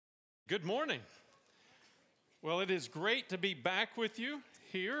Good morning. Well, it is great to be back with you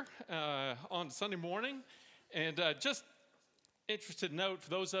here on Sunday morning. And just interested to note, for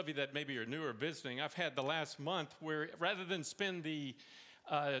those of you that maybe are new or visiting, I've had the last month where rather than spend the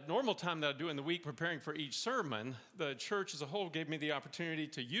normal time that I do in the week preparing for each sermon, the church as a whole gave me the opportunity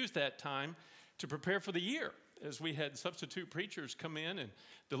to use that time to prepare for the year, as we had substitute preachers come in and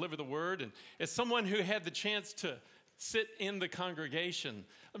deliver the word. And as someone who had the chance to sit in the congregation,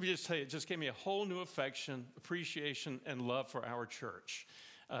 let me just tell you, it just gave me a whole new affection, appreciation, and love for our church.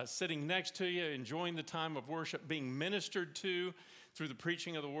 Sitting next to you, enjoying the time of worship, being ministered to through the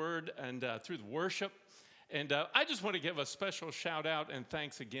preaching of the word and through the worship. And I just want to give a special shout out and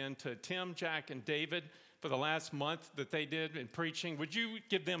thanks again to Tim, Jack, and David for the last month that they did in preaching. Would you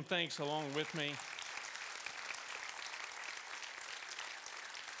give them thanks along with me?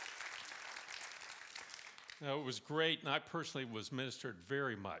 No, it was great, and I personally was ministered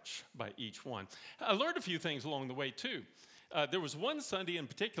very much by each one. I learned a few things along the way, too. There was one Sunday in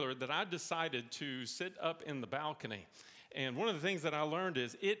particular that I decided to sit up in the balcony. And one of the things that I learned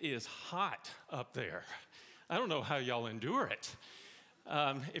is it is hot up there. I don't know how y'all endure it.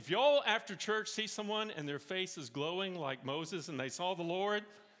 If y'all after church see someone and their face is glowing like Moses and they saw the Lord,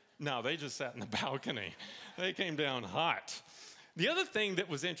 no, they just sat in the balcony. They came down hot. The other thing that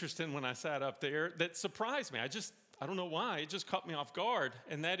was interesting when I sat up there that surprised me, I don't know why, it just caught me off guard,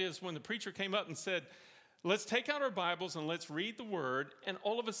 and that is when the preacher came up and said, let's take out our Bibles and let's read the word, and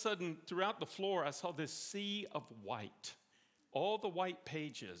all of a sudden throughout the floor I saw this sea of white, all the white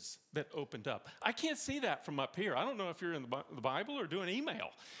pages that opened up. I can't see that from up here. I don't know if you're in the Bible or doing email,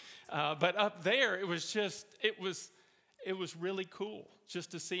 but up there it was really cool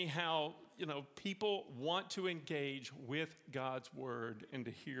just to see how, people want to engage with God's word and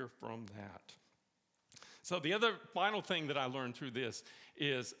to hear from that. So the other final thing that I learned through this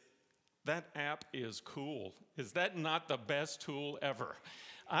is that app is cool. Is that not the best tool ever?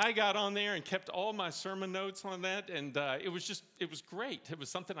 I got on there and kept all my sermon notes on that, and it was great. It was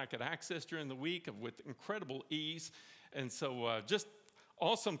something I could access during the week with incredible ease, and so just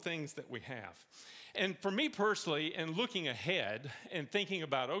awesome things that we have. And for me personally, and looking ahead and thinking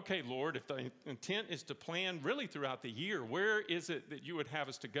about, okay, Lord, if the intent is to plan really throughout the year, where is it that you would have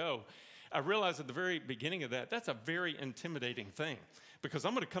us to go? I realized at the very beginning of that's a very intimidating thing, because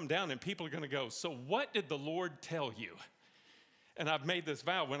I'm going to come down and people are going to go, so what did the Lord tell you? And I've made this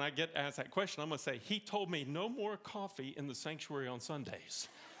vow, when I get asked that question, I'm going to say, He told me no more coffee in the sanctuary on Sundays.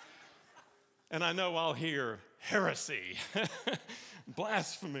 And I know I'll hear heresy,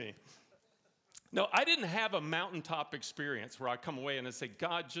 blasphemy. No, I didn't have a mountaintop experience where I come away and I say,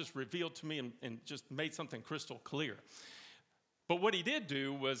 God just revealed to me and just made something crystal clear. But what he did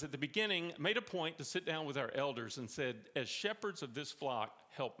do was at the beginning made a point to sit down with our elders and said, as shepherds of this flock,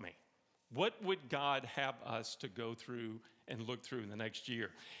 help me. What would God have us to go through and look through in the next year?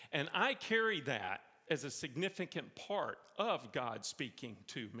 And I carry that as a significant part of God speaking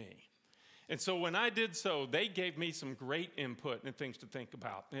to me. And so when I did so, they gave me some great input and things to think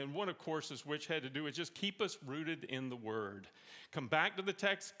about. And one, of course, is which had to do with just keep us rooted in the Word. Come back to the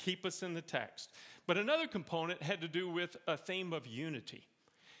text, keep us in the text. But another component had to do with a theme of unity.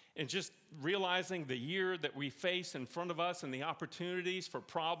 And just realizing the year that we face in front of us and the opportunities for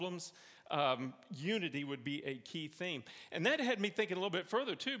problems, unity would be a key theme. And that had me thinking a little bit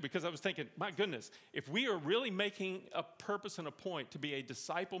further, too, because I was thinking, my goodness, if we are really making a purpose and a point to be a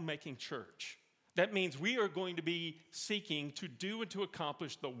disciple-making church, that means we are going to be seeking to do and to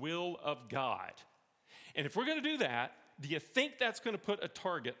accomplish the will of God. And if we're going to do that, do you think that's going to put a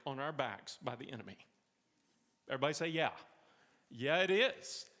target on our backs by the enemy? Everybody say, yeah. Yeah, it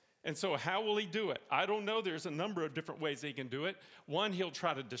is. And so how will he do it? I don't know. There's a number of different ways he can do it. One, he'll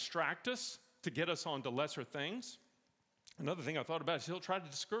try to distract us to get us onto lesser things. Another thing I thought about is he'll try to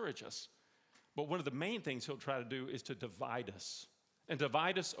discourage us. But one of the main things he'll try to do is to divide us, and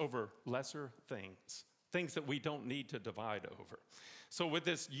divide us over lesser things that we don't need to divide over. So with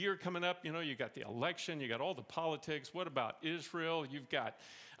this year coming up, you got the election, you got all the politics. What about Israel? You've got,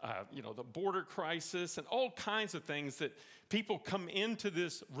 the border crisis and all kinds of things that people come into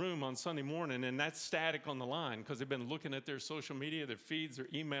this room on Sunday morning, and that's static on the line because they've been looking at their social media, their feeds, their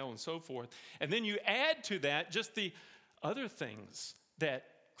email, and so forth. And then you add to that just the other things that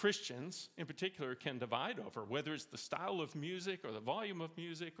Christians in particular can divide over, whether it's the style of music or the volume of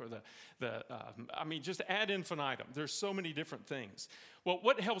music or just ad infinitum. There's so many different things. Well,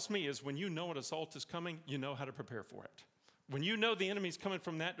 what helps me is when you know an assault is coming, you know how to prepare for it. When you know the enemy's coming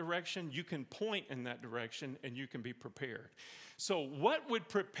from that direction, you can point in that direction and you can be prepared. So what would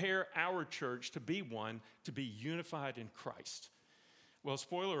prepare our church to be one, to be unified in Christ? Well,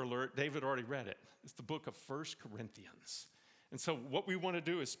 spoiler alert, David already read it. It's the book of 1 Corinthians. And so what we want to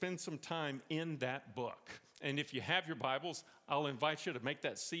do is spend some time in that book. And if you have your Bibles, I'll invite you to make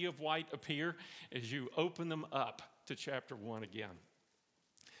that sea of white appear as you open them up to chapter 1 again.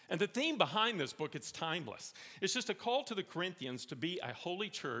 And the theme behind this book, it's timeless. It's just a call to the Corinthians to be a holy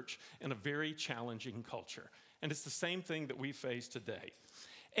church in a very challenging culture. And it's the same thing that we face today.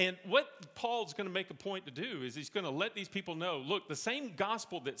 And what Paul's going to make a point to do is he's going to let these people know, look, the same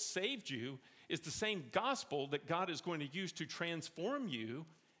gospel that saved you is the same gospel that God is going to use to transform you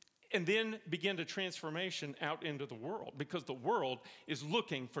and then begin the transformation out into the world, because the world is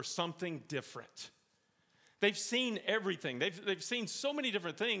looking for something different. They've seen everything. They've seen so many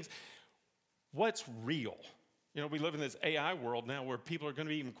different things. What's real? You know, we live in this AI world now where people are going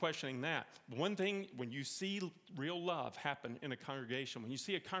to be even questioning that. One thing, when you see real love happen in a congregation, when you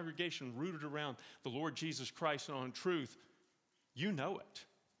see a congregation rooted around the Lord Jesus Christ and on truth, you know it.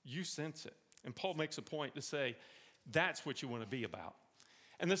 You sense it. And Paul makes a point to say, that's what you want to be about.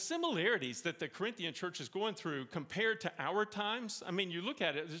 And the similarities that the Corinthian church is going through compared to our times, I mean, you look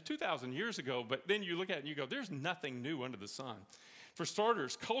at it, it was 2,000 years ago, but then you look at it and you go, there's nothing new under the sun. For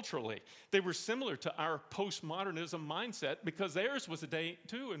starters, culturally, they were similar to our postmodernism mindset because theirs was a day,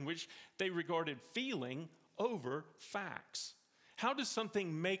 too, in which they regarded feeling over facts. How does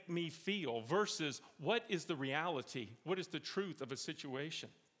something make me feel versus what is the reality? What is the truth of a situation?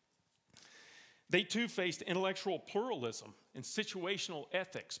 They too faced intellectual pluralism and situational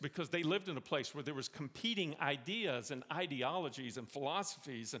ethics because they lived in a place where there was competing ideas and ideologies and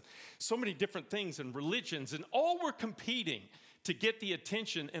philosophies and so many different things and religions, and all were competing to get the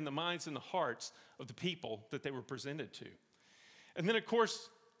attention and the minds and the hearts of the people that they were presented to. And then, of course,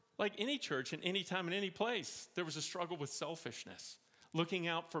 like any church in any time and any place, there was a struggle with selfishness, looking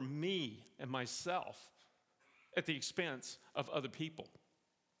out for me and myself at the expense of other people.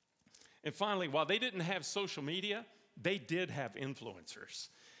 And finally, while they didn't have social media, they did have influencers.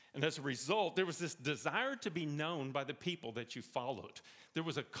 And as a result, there was this desire to be known by the people that you followed. There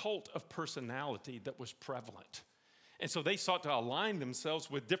was a cult of personality that was prevalent. And so they sought to align themselves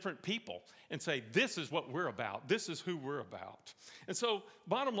with different people and say, this is what we're about. This is who we're about. And so,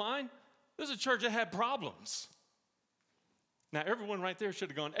 bottom line, this is a church that had problems. Now, everyone right there should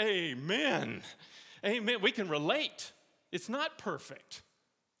have gone, amen. Amen. We can relate. It's not perfect.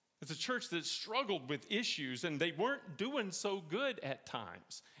 It's a church that struggled with issues, and they weren't doing so good at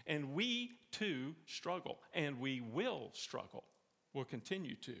times. And we, too, struggle, and we will struggle. We'll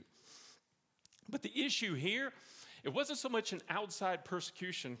continue to. But the issue here, it wasn't so much an outside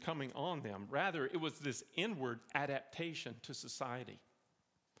persecution coming on them. Rather, it was this inward adaptation to society.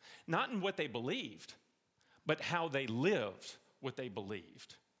 Not in what they believed, but how they lived what they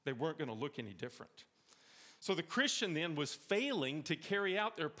believed. They weren't going to look any different. So the Christian then was failing to carry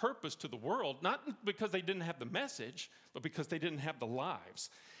out their purpose to the world, not because they didn't have the message, but because they didn't have the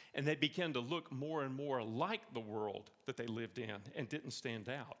lives. And they began to look more and more like the world that they lived in and didn't stand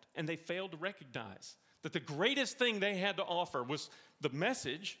out. And they failed to recognize that the greatest thing they had to offer was the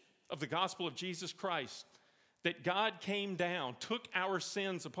message of the gospel of Jesus Christ, that God came down, took our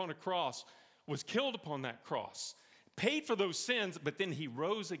sins upon a cross, was killed upon that cross, paid for those sins, but then he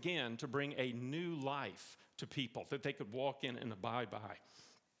rose again to bring a new life to people that they could walk in and abide by.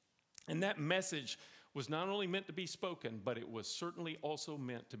 And that message was not only meant to be spoken, but it was certainly also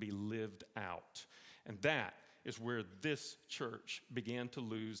meant to be lived out. And that is where this church began to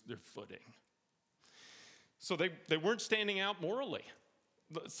lose their footing. So they weren't standing out morally.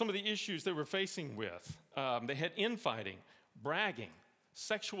 Some of the issues they were facing with, they had infighting, bragging,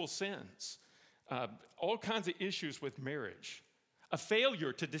 sexual sins, all kinds of issues with marriage, a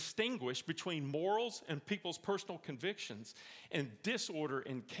failure to distinguish between morals and people's personal convictions, and disorder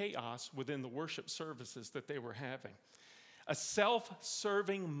and chaos within the worship services that they were having. A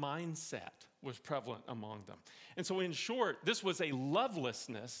self-serving mindset was prevalent among them. And so in short, this was a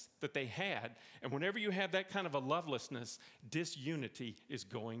lovelessness that they had, and whenever you have that kind of a lovelessness, disunity is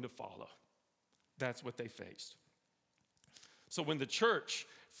going to follow. That's what they faced. So when the church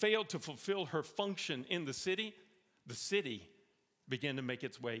failed to fulfill her function in the city began to make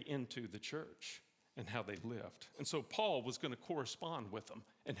its way into the church and how they lived. And so Paul was going to correspond with them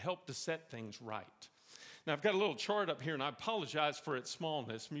and help to set things right. Now, I've got a little chart up here, and I apologize for its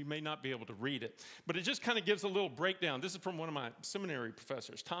smallness. You may not be able to read it, but it just kind of gives a little breakdown. This is from one of my seminary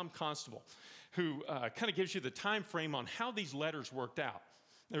professors, Tom Constable, who kind of gives you the time frame on how these letters worked out.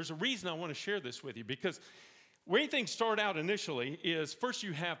 There's a reason I want to share this with you, because where things start out initially is first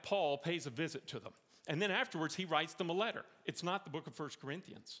you have Paul pays a visit to them, and then afterwards he writes them a letter. It's not the book of 1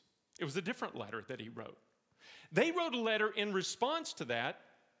 Corinthians. It was a different letter that he wrote. They wrote a letter in response to that,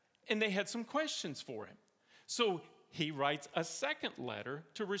 and they had some questions for him. So he writes a second letter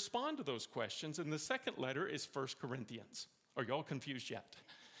to respond to those questions, and the second letter is 1 Corinthians. Are y'all confused yet?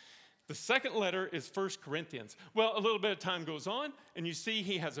 The second letter is 1 Corinthians. Well, a little bit of time goes on, and you see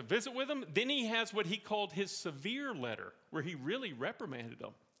he has a visit with them. Then he has what he called his severe letter, where he really reprimanded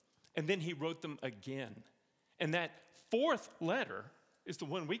them. And then he wrote them again. And that fourth letter is the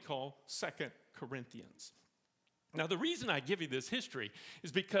one we call 2 Corinthians. Now, the reason I give you this history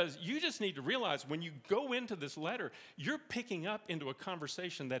is because you just need to realize when you go into this letter, you're picking up into a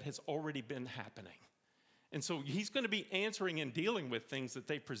conversation that has already been happening. And so he's going to be answering and dealing with things that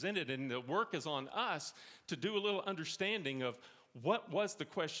they presented, and the work is on us to do a little understanding of what was the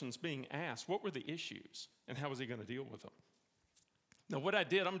questions being asked, what were the issues, and how was he going to deal with them. Now, what I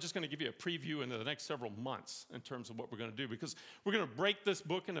did, I'm just going to give you a preview into the next several months in terms of what we're going to do, because we're going to break this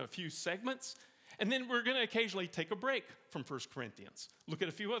book into a few segments, and then we're going to occasionally take a break from 1 Corinthians, look at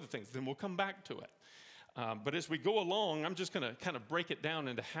a few other things, then we'll come back to it. But as we go along, I'm just going to kind of break it down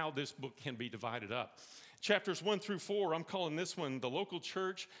into how this book can be divided up. Chapters 1 through 4, I'm calling this one The Local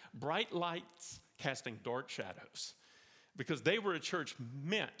Church, Bright Lights Casting Dark Shadows, because they were a church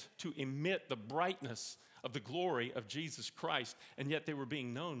meant to emit the brightness of the glory of Jesus Christ, and yet they were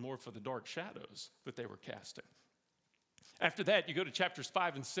being known more for the dark shadows that they were casting. After that, you go to chapters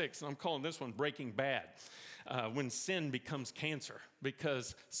 5 and 6, and I'm calling this one Breaking Bad, when sin becomes cancer,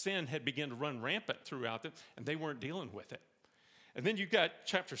 because sin had begun to run rampant throughout them, and they weren't dealing with it. And then you've got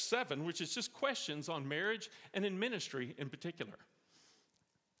chapter 7, which is just questions on marriage and in ministry in particular.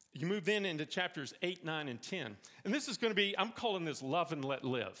 You move then into chapters 8, 9, and 10. And this is going to be, I'm calling this Love and Let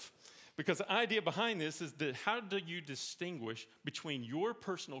Live. Because the idea behind this is that how do you distinguish between your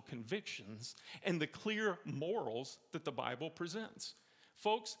personal convictions and the clear morals that the Bible presents?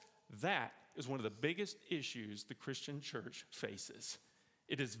 Folks, that is one of the biggest issues the Christian church faces.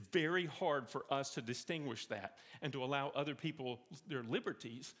 It is very hard for us to distinguish that and to allow other people their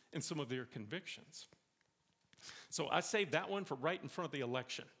liberties and some of their convictions. So I saved that one for right in front of the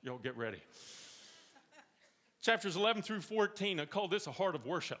election. Y'all get ready. Chapters 11 through 14, I call this a heart of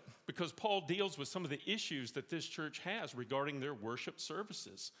worship because Paul deals with some of the issues that this church has regarding their worship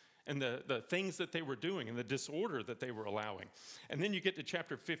services and the things that they were doing and the disorder that they were allowing. And then you get to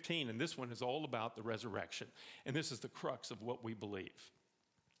chapter 15, and this one is all about the resurrection. And this is the crux of what we believe.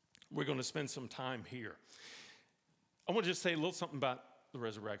 We're going to spend some time here. I want to just say a little something about the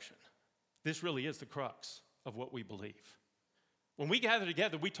resurrection. This really is the crux of what we believe. When we gather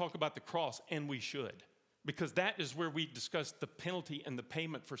together, we talk about the cross, and we should, because that is where we discuss the penalty and the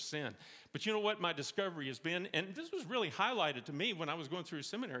payment for sin. But you know what my discovery has been? And this was really highlighted to me when I was going through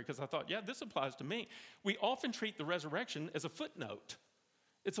seminary, because I thought, yeah, this applies to me. We often treat the resurrection as a footnote.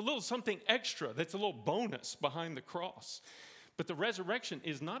 It's a little something extra that's a little bonus behind the cross. But the resurrection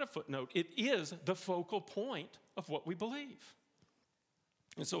is not a footnote. It is the focal point of what we believe.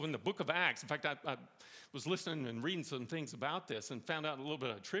 And so in the book of Acts, in fact, I was listening and reading some things about this and found out a little bit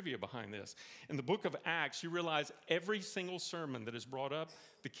of trivia behind this. In the book of Acts, you realize every single sermon that is brought up,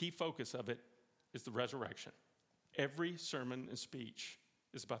 the key focus of it is the resurrection. Every sermon and speech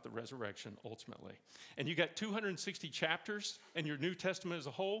is about the resurrection ultimately. And you got 260 chapters in your New Testament as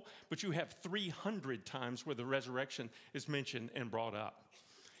a whole, but you have 300 times where the resurrection is mentioned and brought up.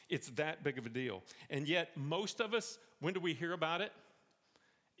 It's that big of a deal. And yet most of us, when do we hear about it?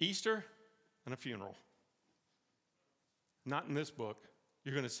 Easter and a funeral. Not in this book.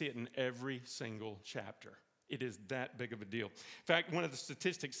 You're going to see it in every single chapter. It is that big of a deal. In fact, one of the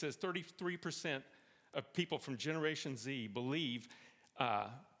statistics says 33% of people from Generation Z believe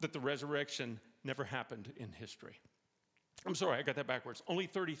that the resurrection never happened in history. I'm sorry, I got that backwards. Only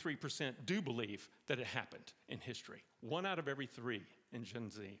 33% do believe that it happened in history. 1 out of every 3 in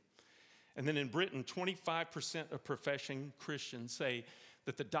Gen Z. And then in Britain, 25% of professing Christians say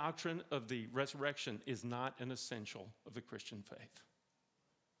that the doctrine of the resurrection is not an essential of the Christian faith.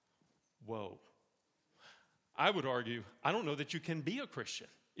 Whoa. I would argue, I don't know that you can be a Christian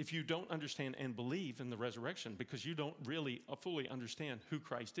if you don't understand and believe in the resurrection, because you don't really fully understand who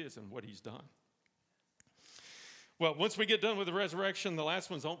Christ is and what he's done. Well, once we get done with the resurrection, the last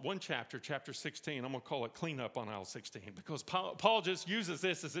one's on one chapter, chapter 16. I'm going to call it Cleanup on aisle 16, because Paul just uses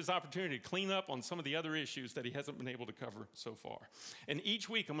this as his opportunity to clean up on some of the other issues that he hasn't been able to cover so far. And each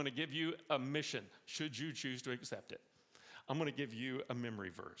week, I'm going to give you a mission, should you choose to accept it. I'm going to give you a memory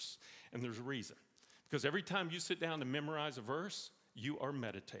verse. And there's a reason. Because every time you sit down to memorize a verse, you are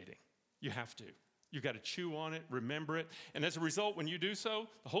meditating. You have to. You got to chew on it, remember it. And as a result, when you do so,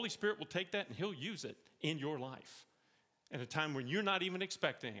 the Holy Spirit will take that and he'll use it in your life. at a time when you're not even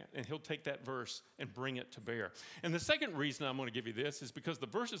expecting it, and he'll take that verse and bring it to bear. And the second reason I'm going to give you this is because the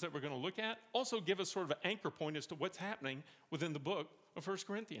verses that we're going to look at also give us sort of an anchor point as to what's happening within the book of 1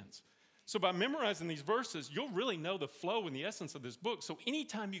 Corinthians. So by memorizing these verses, you'll really know the flow and the essence of this book. So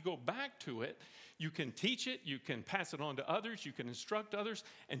anytime you go back to it, you can teach it, you can pass it on to others, you can instruct others,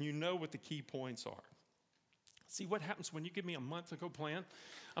 and you know what the key points are. See what happens when you give me a month to go plan?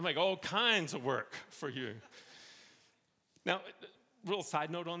 I make all kinds of work for you. Now, real side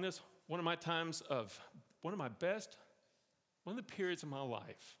note on this, one of the periods of my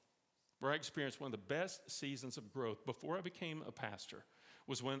life where I experienced one of the best seasons of growth before I became a pastor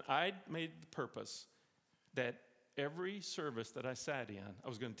was when I made the purpose that every service that I sat in, I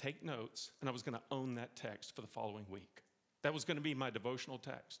was going to take notes and I was going to own that text for the following week. That was going to be my devotional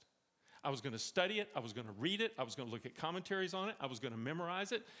text. I was going to study it. I was going to read it. I was going to look at commentaries on it. I was going to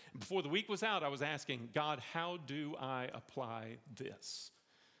memorize it. And before the week was out, I was asking, God, how do I apply this?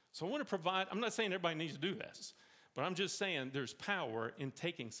 So I want to provide, I'm not saying everybody needs to do this, but I'm just saying there's power in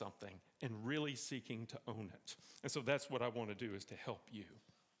taking something and really seeking to own it. And so that's what I want to do, is to help you.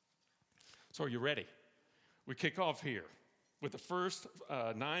 So are you ready? We kick off here with the first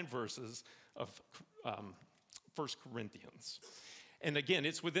 9 verses of 1 Corinthians. And again,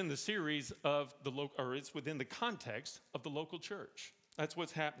 it's within the series of it's within the context of the local church. That's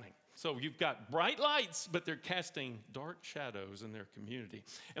what's happening. So you've got bright lights, but they're casting dark shadows in their community.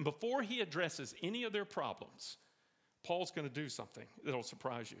 And before he addresses any of their problems, Paul's going to do something that'll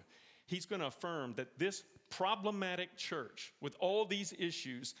surprise you. He's going to affirm that this problematic church with all these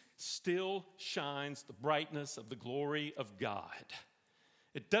issues still shines the brightness of the glory of God.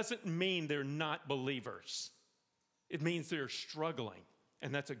 It doesn't mean they're not believers. It means they're struggling,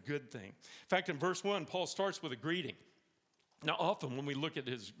 and that's a good thing. In fact, in verse 1, Paul starts with a greeting. Now, often when we look at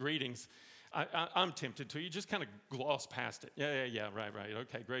his greetings, I'm tempted to. You just kind of gloss past it. Yeah, right.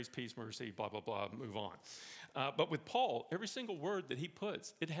 Okay, grace, peace, mercy, blah, blah, blah, move on. But with Paul, every single word that he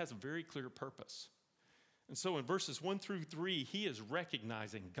puts, it has a very clear purpose. And so in verses 1 through 3, he is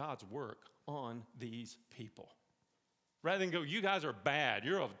recognizing God's work on these people. Rather than go, you guys are bad,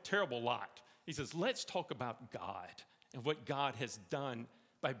 you're a terrible lot. He says, let's talk about God and what God has done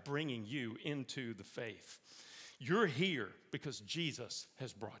by bringing you into the faith. You're here because Jesus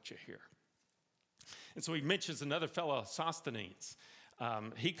has brought you here. And so he mentions another fellow, Sosthenes.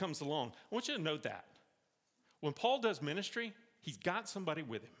 He comes along. I want you to note that. When Paul does ministry, he's got somebody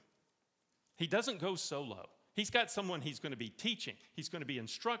with him. He doesn't go solo. He's got someone he's going to be teaching. He's going to be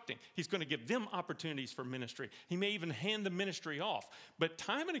instructing. He's going to give them opportunities for ministry. He may even hand the ministry off. But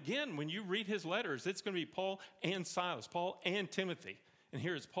time and again, when you read his letters, it's going to be Paul and Silas, Paul and Timothy. And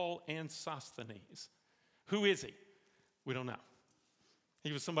here is Paul and Sosthenes. Who is he? We don't know.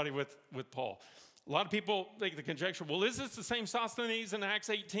 He was somebody with Paul. A lot of people make the conjecture, well, is this the same Sosthenes in Acts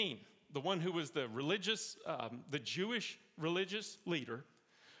 18? The one who was the Jewish religious leader,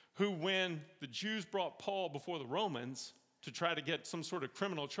 who, when the Jews brought Paul before the Romans to try to get some sort of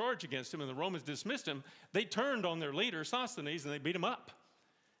criminal charge against him and the Romans dismissed him, they turned on their leader, Sosthenes, and they beat him up.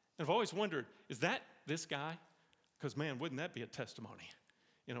 And I've always wondered, is that this guy? Because, man, wouldn't that be a testimony?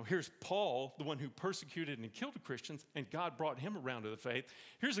 You know, here's Paul, the one who persecuted and killed the Christians, and God brought him around to the faith.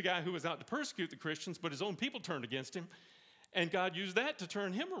 Here's a guy who was out to persecute the Christians, but his own people turned against him, and God used that to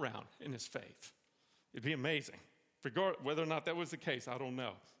turn him around in his faith. It'd be amazing. Whether or not that was the case, I don't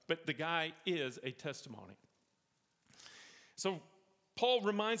know. But the guy is a testimony. So Paul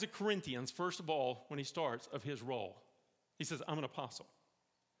reminds the Corinthians, first of all, when he starts, of his role. He says, I'm an apostle.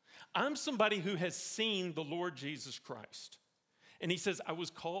 I'm somebody who has seen the Lord Jesus Christ. And he says, I was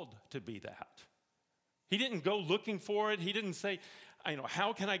called to be that. He didn't go looking for it. He didn't say,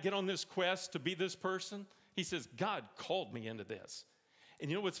 how can I get on this quest to be this person? He says, God called me into this. And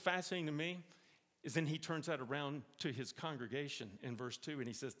you know what's fascinating to me? Is then he turns that around to his congregation in verse 2, and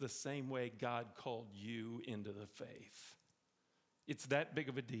he says, the same way God called you into the faith. It's that big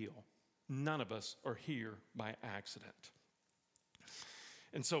of a deal. None of us are here by accident.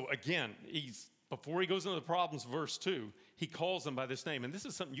 And so again, before he goes into the problems, verse 2, he calls them by this name. And this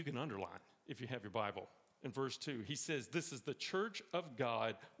is something you can underline if you have your Bible. In verse 2, he says, this is the church of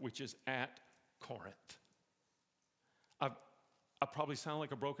God which is at Corinth. I probably sound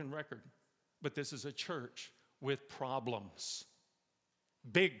like a broken record, but this is a church with problems,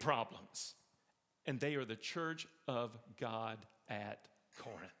 big problems. And they are the church of God at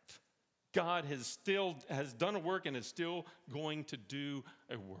Corinth. God has done a work and is still going to do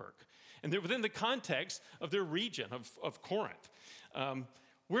a work. And they're within the context of their region of Corinth.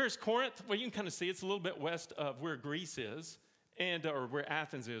 Where is Corinth? Well, you can kind of see it's a little bit west of where Greece is, or where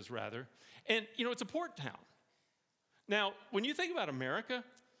Athens is, rather. And, it's a port town. Now, when you think about America,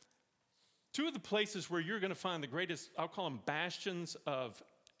 two of the places where you're going to find the greatest, I'll call them bastions of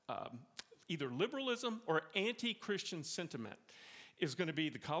either liberalism or anti-Christian sentiment, is going to be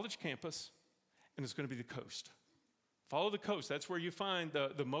the college campus and it's going to be the coast. Follow the coast. That's where you find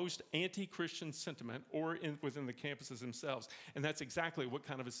the most anti-Christian sentiment or within the campuses themselves. And that's exactly what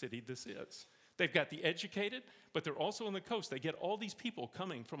kind of a city this is. They've got the educated, but they're also on the coast. They get all these people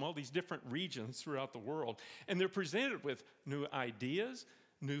coming from all these different regions throughout the world. And they're presented with new ideas,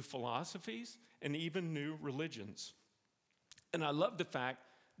 new philosophies, and even new religions. And I love the fact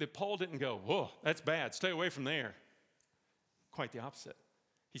that Paul didn't go, whoa, that's bad. Stay away from there. Quite the opposite.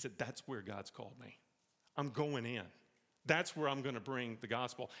 He said, that's where God's called me. I'm going in. That's where I'm going to bring the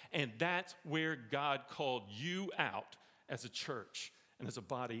gospel. And that's where God called you out as a church and as a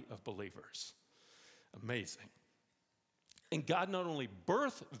body of believers. Amazing. And God not only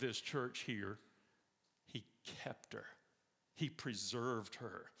birthed this church here, he kept her. He preserved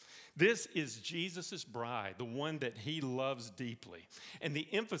her. This is Jesus' bride, the one that he loves deeply. And the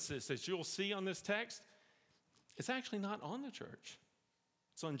emphasis, as you'll see on this text, is actually not on the church.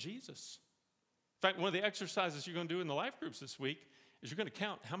 It's on Jesus. In fact, one of the exercises you're going to do in the life groups this week is you're going to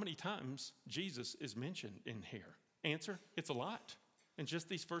count how many times Jesus is mentioned in here. Answer, it's a lot in just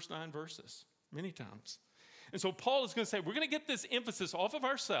these first 9 verses, many times. And so Paul is going to say, we're going to get this emphasis off of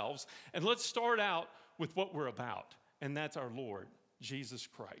ourselves, and let's start out with what we're about, and that's our Lord, Jesus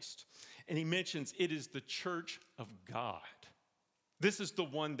Christ. And he mentions it is the church of God. This is the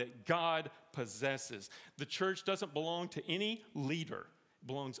one that God possesses. The church doesn't belong to any leader. It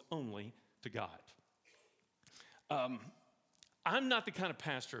belongs only to God. I'm not the kind of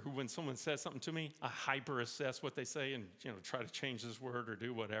pastor who, when someone says something to me, I hyper-assess what they say and try to change this word or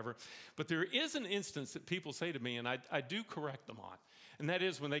do whatever. But there is an instance that people say to me, and I do correct them on. And that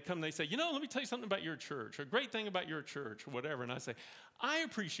is when they come, they say, let me tell you something about your church, a great thing about your church, or whatever. And I say, I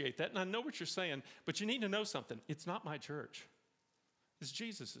appreciate that, and I know what you're saying, but you need to know something. It's not my church. It's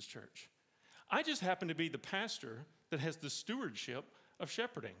Jesus' church. I just happen to be the pastor that has the stewardship of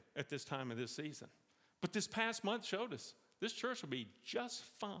shepherding at this time of this season. But this past month showed us this church will be just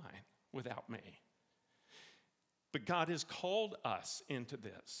fine without me. But God has called us into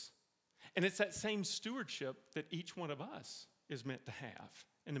this. And it's that same stewardship that each one of us is meant to have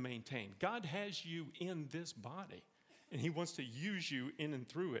and to maintain. God has you in this body, and he wants to use you in and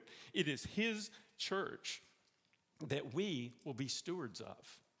through it. It is his church that we will be stewards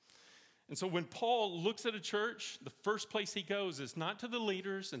of. And so when Paul looks at a church, the first place he goes is not to the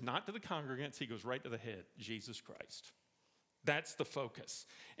leaders and not to the congregants. He goes right to the head, Jesus Christ. That's the focus.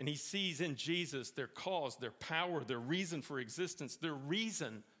 And he sees in Jesus their cause, their power, their reason for existence, their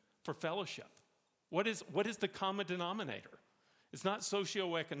reason for fellowship. What is the common denominator? It's not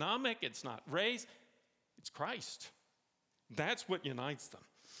socioeconomic, it's not race, it's Christ. That's what unites them.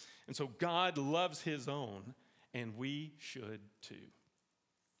 And so God loves his own, and we should too.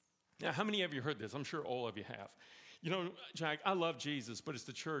 Now, how many of you heard this? I'm sure all of you have. Jack, I love Jesus, but it's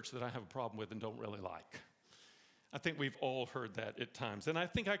the church that I have a problem with and don't really like. I think we've all heard that at times. And I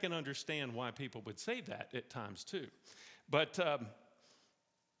think I can understand why people would say that at times too. But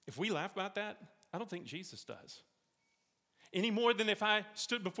if we laugh about that, I don't think Jesus does. Any more than if I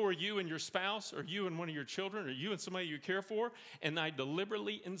stood before you and your spouse, or you and one of your children, or you and somebody you care for, and I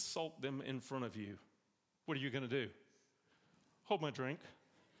deliberately insult them in front of you. What are you going to do? Hold my drink.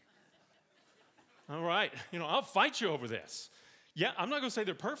 All right, I'll fight you over this. Yeah, I'm not going to say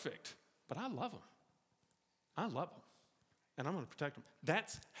they're perfect, but I love them. I love them, and I'm going to protect them.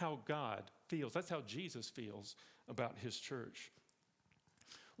 That's how God feels. That's how Jesus feels about his church.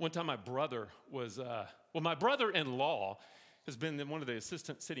 One time my brother was, my brother-in-law has been one of the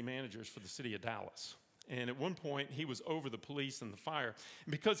assistant city managers for the city of Dallas. And at one point, he was over the police and the fire.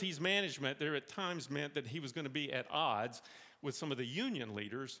 And because he's management, there at times meant that he was going to be at odds with some of the union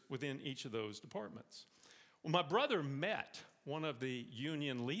leaders within each of those departments. Well, my brother met one of the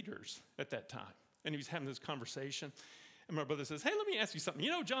union leaders at that time, and he was having this conversation. And my brother says, hey, let me ask you something.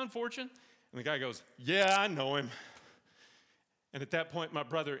 You know John Fortune? And the guy goes, yeah, I know him. And at that point, my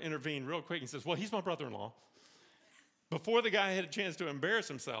brother intervened real quick and says, well, he's my brother-in-law. Before the guy had a chance to embarrass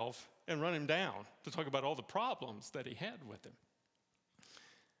himself and run him down to talk about all the problems that he had with him.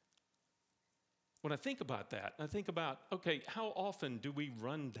 When I think about that, I think about, okay, how often do we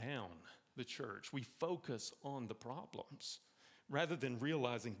run down the church? We focus on the problems rather than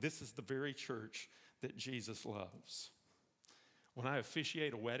realizing this is the very church that Jesus loves. When I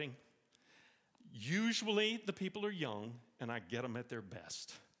officiate a wedding, usually the people are young and I get them at their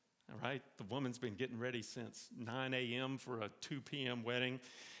best. All right? The woman's been getting ready since 9 a.m. for a 2 p.m. wedding.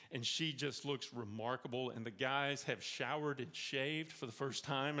 and she just looks remarkable. And the guys have showered and shaved for the first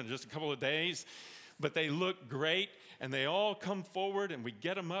time in just a couple of days, but they look great, and they all come forward, and we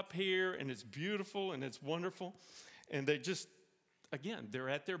get them up here, and it's beautiful, and it's wonderful. And they just, again, they're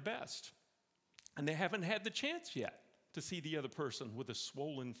at their best. And they haven't had the chance yet to see the other person with a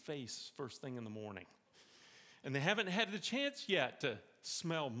swollen face first thing in the morning. And they haven't had the chance yet to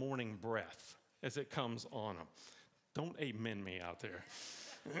smell morning breath as it comes on them. Don't amen me out there.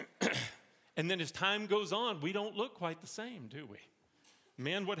 And then as time goes on, we don't look quite the same, do we?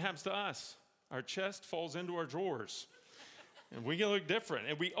 Men, what happens to us? Our chest falls into our drawers. And we look different.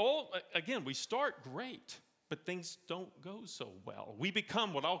 And we all, again, we start great, but things don't go so well. We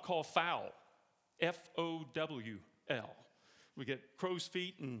become what I'll call foul. F-O-W-L. We get crow's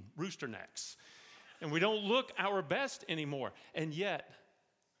feet and rooster necks. And we don't look our best anymore. And yet,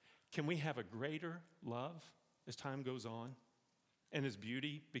 can we have a greater love as time goes on and as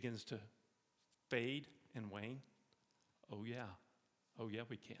beauty begins to fade and wane? Oh, yeah. Oh, yeah,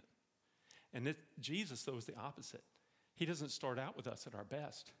 we can. And Jesus, though, is the opposite. He doesn't start out with us at our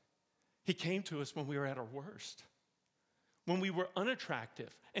best. He came to us when we were at our worst, when we were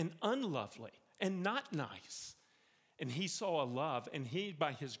unattractive and unlovely and not nice. And he saw a love, and he,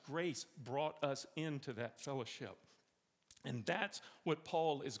 by his grace, brought us into that fellowship. And that's what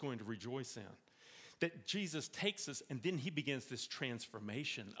Paul is going to rejoice in, that Jesus takes us, and then he begins this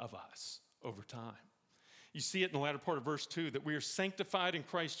transformation of us over time. You see it in the latter part of verse 2, that we are sanctified in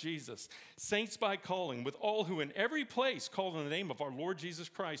Christ Jesus, saints by calling, with all who in every place call on the name of our Lord Jesus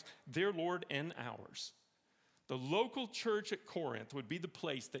Christ, their Lord and ours. The local church at Corinth would be the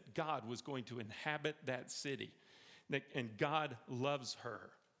place that God was going to inhabit that city. And God loves her,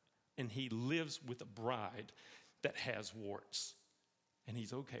 and he lives with a bride that has warts, and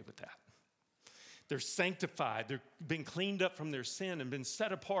he's okay with that. They're sanctified. They've been cleaned up from their sin and been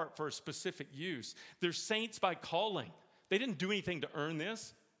set apart for a specific use. They're saints by calling. They didn't do anything to earn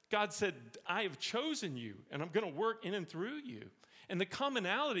this. God said, I have chosen you, and I'm going to work in and through you. And the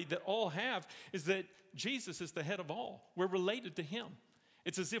commonality that all have is that Jesus is the head of all. We're related to him.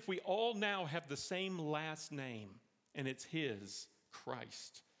 It's as if we all now have the same last name, and it's his,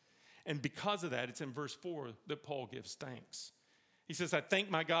 Christ. And because of that, it's in verse 4 that Paul gives thanks. He says, I thank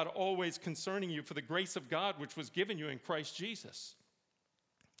my God always concerning you for the grace of God which was given you in Christ Jesus.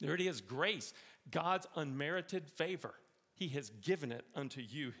 There it is, grace, God's unmerited favor. He has given it unto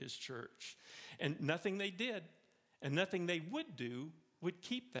you, his church. And nothing they did and nothing they would do would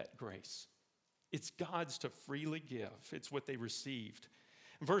keep that grace. It's God's to freely give. It's what they received.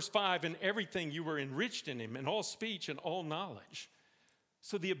 Verse 5, in everything you were enriched in him, in all speech and all knowledge.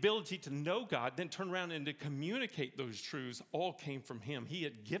 So the ability to know God, then turn around and to communicate those truths, all came from him. He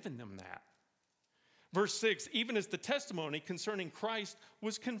had given them that. Verse 6, even as the testimony concerning Christ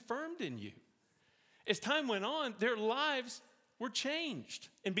was confirmed in you. As time went on, their lives were changed.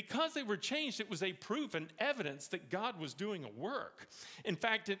 And because they were changed, it was a proof and evidence that God was doing a work. In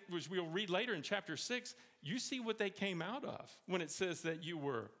fact, it was, we'll read later in chapter 6, you see what they came out of when it says that you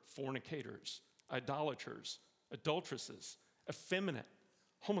were fornicators, idolaters, adulteresses, effeminate,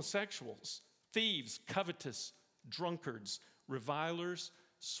 homosexuals, thieves, covetous, drunkards, revilers,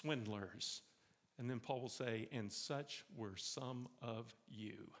 swindlers. And then Paul will say, and such were some of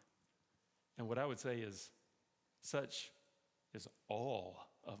you. And what I would say is, such is all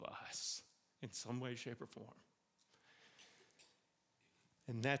of us in some way, shape, or form.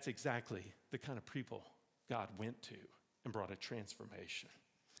 And that's exactly the kind of people God went to and brought a transformation.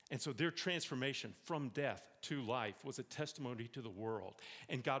 And so their transformation from death to life was a testimony to the world.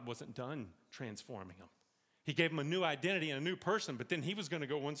 And God wasn't done transforming them. He gave them a new identity and a new person, but then he was going to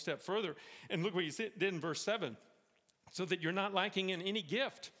go one step further. And look what he did in verse 7, so that you're not lacking in any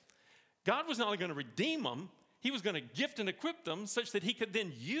gift. God was not only going to redeem them, he was going to gift and equip them such that he could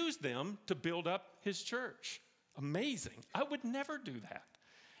then use them to build up his church. Amazing. I would never do that.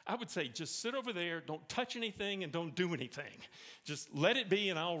 I would say, just sit over there, don't touch anything, and don't do anything. Just let it be,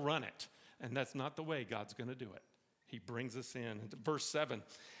 and I'll run it. And that's not the way God's going to do it. He brings us in. Verse 7,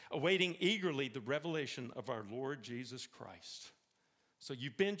 awaiting eagerly the revelation of our Lord Jesus Christ. So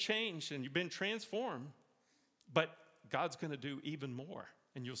you've been changed and you've been transformed, but God's going to do even more,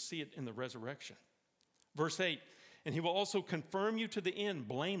 and you'll see it in the resurrection. Verse 8, and he will also confirm you to the end,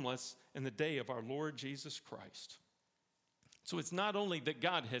 blameless in the day of our Lord Jesus Christ. So it's not only that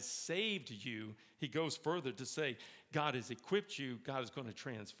God has saved you, he goes further to say, God has equipped you, God is going to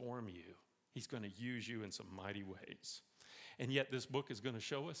transform you. He's going to use you in some mighty ways. And yet this book is going to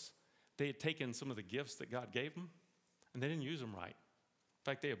show us they had taken some of the gifts that God gave them, and they didn't use them right. In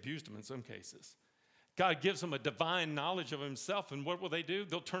fact, they abused them in some cases. God gives them a divine knowledge of himself, and what will they do?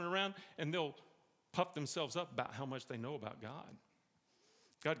 They'll turn around and they'll puff themselves up about how much they know about God.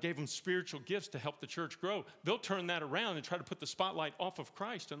 God gave them spiritual gifts to help the church grow. They'll turn that around and try to put the spotlight off of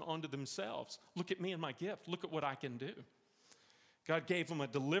Christ and onto themselves. Look at me and my gift. Look at what I can do. God gave them a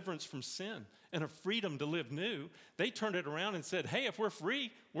deliverance from sin and a freedom to live new. They turned it around and said, hey, if we're free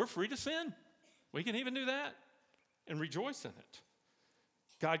to sin. We can even do that and rejoice in it.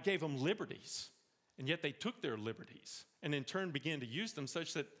 God gave them liberties, and yet they took their liberties and in turn began to use them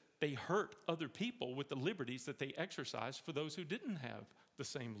such that they hurt other people with the liberties that they exercised for those who didn't have the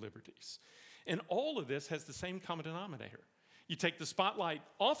same liberties. And all of this has the same common denominator. You take the spotlight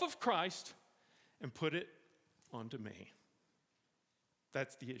off of Christ and put it onto me.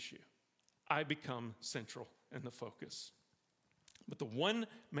 That's the issue. I become central and the focus. But the one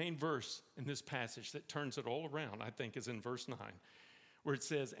main verse in this passage that turns it all around, I think, is in verse 9, where it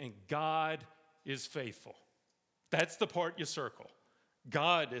says, and God is faithful. That's the part you circle.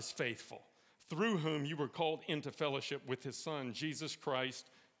 God is faithful, through whom you were called into fellowship with his Son, Jesus Christ,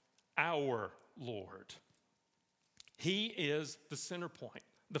 our Lord. He is the center point,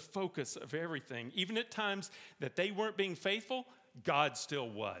 the focus of everything. Even at times that they weren't being faithful, God still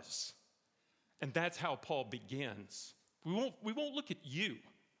was. And that's how Paul begins. We won't look at you.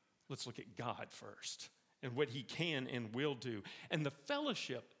 Let's look at God first and what he can and will do and the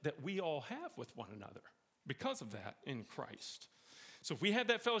fellowship that we all have with one another because of that in Christ. So if we have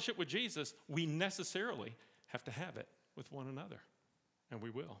that fellowship with Jesus, we necessarily have to have it with one another, and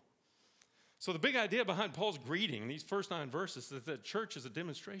we will. So the big idea behind Paul's greeting, these first 9 verses, is that church is a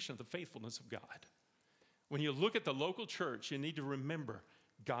demonstration of the faithfulness of God. When you look at the local church, you need to remember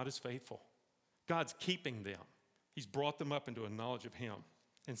God is faithful. God's keeping them. He's brought them up into a knowledge of him.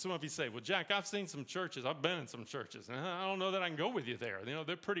 And some of you say, well, Jack, I've seen some churches. I've been in some churches, and I don't know that I can go with you there. You know,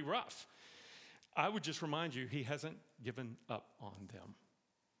 they're pretty rough. I would just remind you, he hasn't given up on them.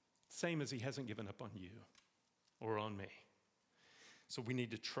 Same as he hasn't given up on you or on me. So we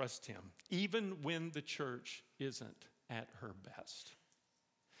need to trust him, even when the church isn't at her best.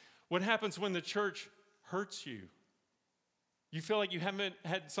 What happens when the church hurts you? You feel like you haven't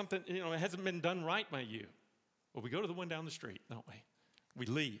had something, it hasn't been done right by you. Well, we go to the one down the street, don't we? We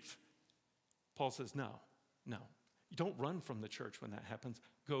leave. Paul says, no. You don't run from the church when that happens.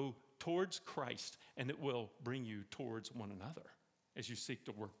 Go towards Christ, and it will bring you towards one another as you seek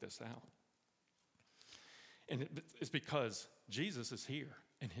to work this out. And it's because Jesus is here,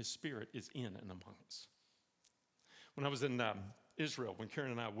 and his Spirit is in and among us. When I was in Israel, when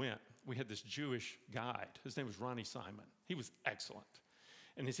Karen and I went, we had this Jewish guide. His name was Ronnie Simon. He was excellent.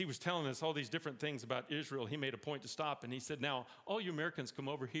 And as he was telling us all these different things about Israel, he made a point to stop, and he said, now, all you Americans come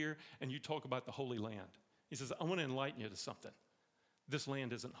over here, and you talk about the Holy Land. He says, I want to enlighten you to something. This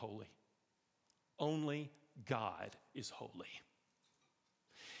land isn't holy. Only God is holy.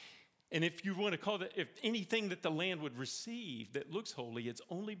 And if you want to call that, if anything that the land would receive that looks holy, it's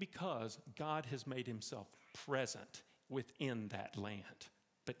only because God has made himself present within that land.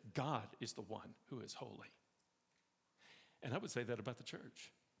 But God is the one who is holy. And I would say that about the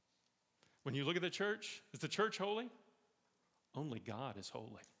church. When you look at the church, is the church holy? Only God is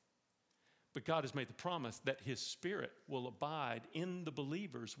holy. But God has made the promise that his Spirit will abide in the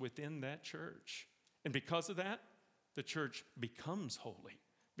believers within that church. And because of that, the church becomes holy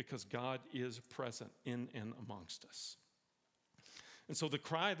because God is present in and amongst us. And so the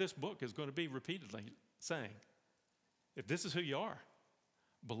cry of this book is going to be repeatedly saying, if this is who you are,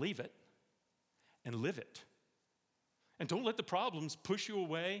 believe it and live it. And don't let the problems push you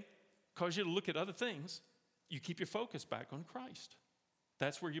away, cause you to look at other things. You keep your focus back on Christ.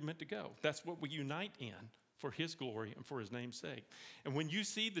 That's where you're meant to go. That's what we unite in for his glory and for his name's sake. And when you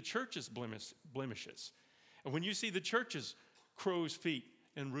see the church's blemishes, and when you see the church's crow's feet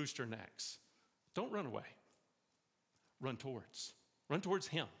and rooster necks, don't run away. Run towards. Run towards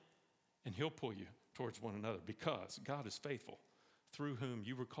him, and he'll pull you towards one another because God is faithful, through whom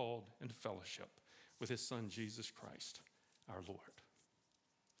you were called into fellowship with his Son, Jesus Christ, our Lord.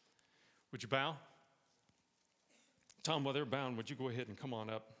 Would you bow? Tom, while they're bowing, would you go ahead and come on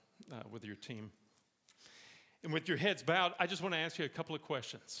up with your team? And with your heads bowed, I just want to ask you a couple of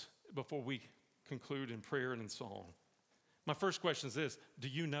questions before we conclude in prayer and in song. My first question is this: do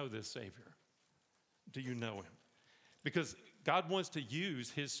you know this Savior? Do you know him? Because God wants to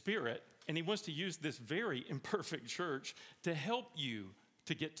use his Spirit, and he wants to use this very imperfect church to help you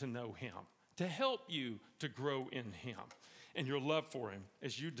to get to know him, to help you to grow in him and your love for him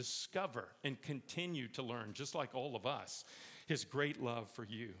as you discover and continue to learn, just like all of us, his great love for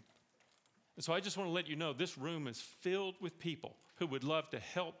you. And so I just want to let you know this room is filled with people who would love to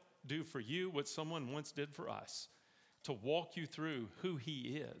help do for you what someone once did for us, to walk you through who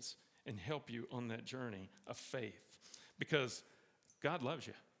he is and help you on that journey of faith. Because God loves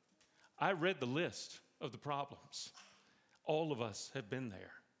you. I read the list of the problems. All of us have been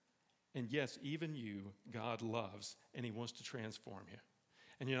there. And yes, even you, God loves, and he wants to transform you.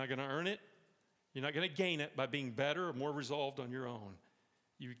 And you're not going to earn it. You're not going to gain it by being better or more resolved on your own.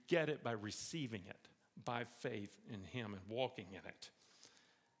 You get it by receiving it by faith in him and walking in it.